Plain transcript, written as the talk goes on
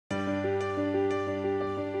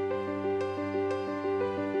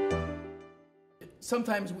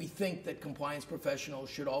sometimes we think that compliance professionals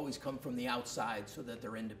should always come from the outside so that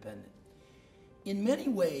they're independent. In many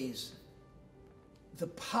ways, the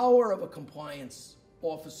power of a compliance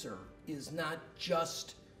officer is not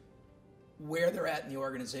just where they're at in the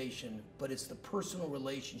organization, but it's the personal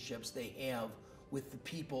relationships they have with the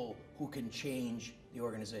people who can change the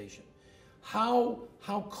organization. How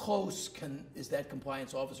close is that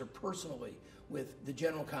compliance officer personally with the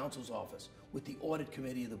general counsel's office, with the audit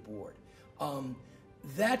committee of the board?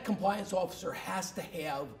 That compliance officer has to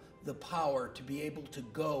have the power to be able to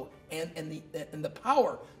go and the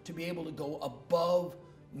power to be able to go above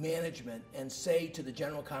management and say to the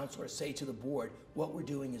general counsel or say to the board, what we're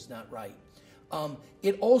doing is not right.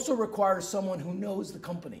 It also requires someone who knows the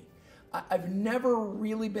company. I've never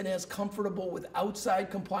really been as comfortable with outside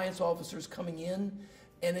compliance officers coming in,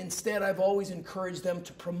 and instead I've always encouraged them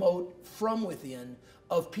to promote from within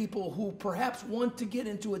of people who perhaps want to get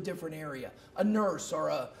into a different area, a nurse or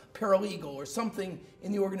a paralegal or something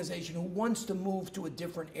in the organization who wants to move to a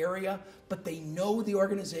different area, but they know the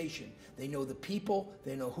organization, they know the people,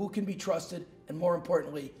 they know who can be trusted, and more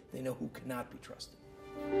importantly, they know who cannot be trusted.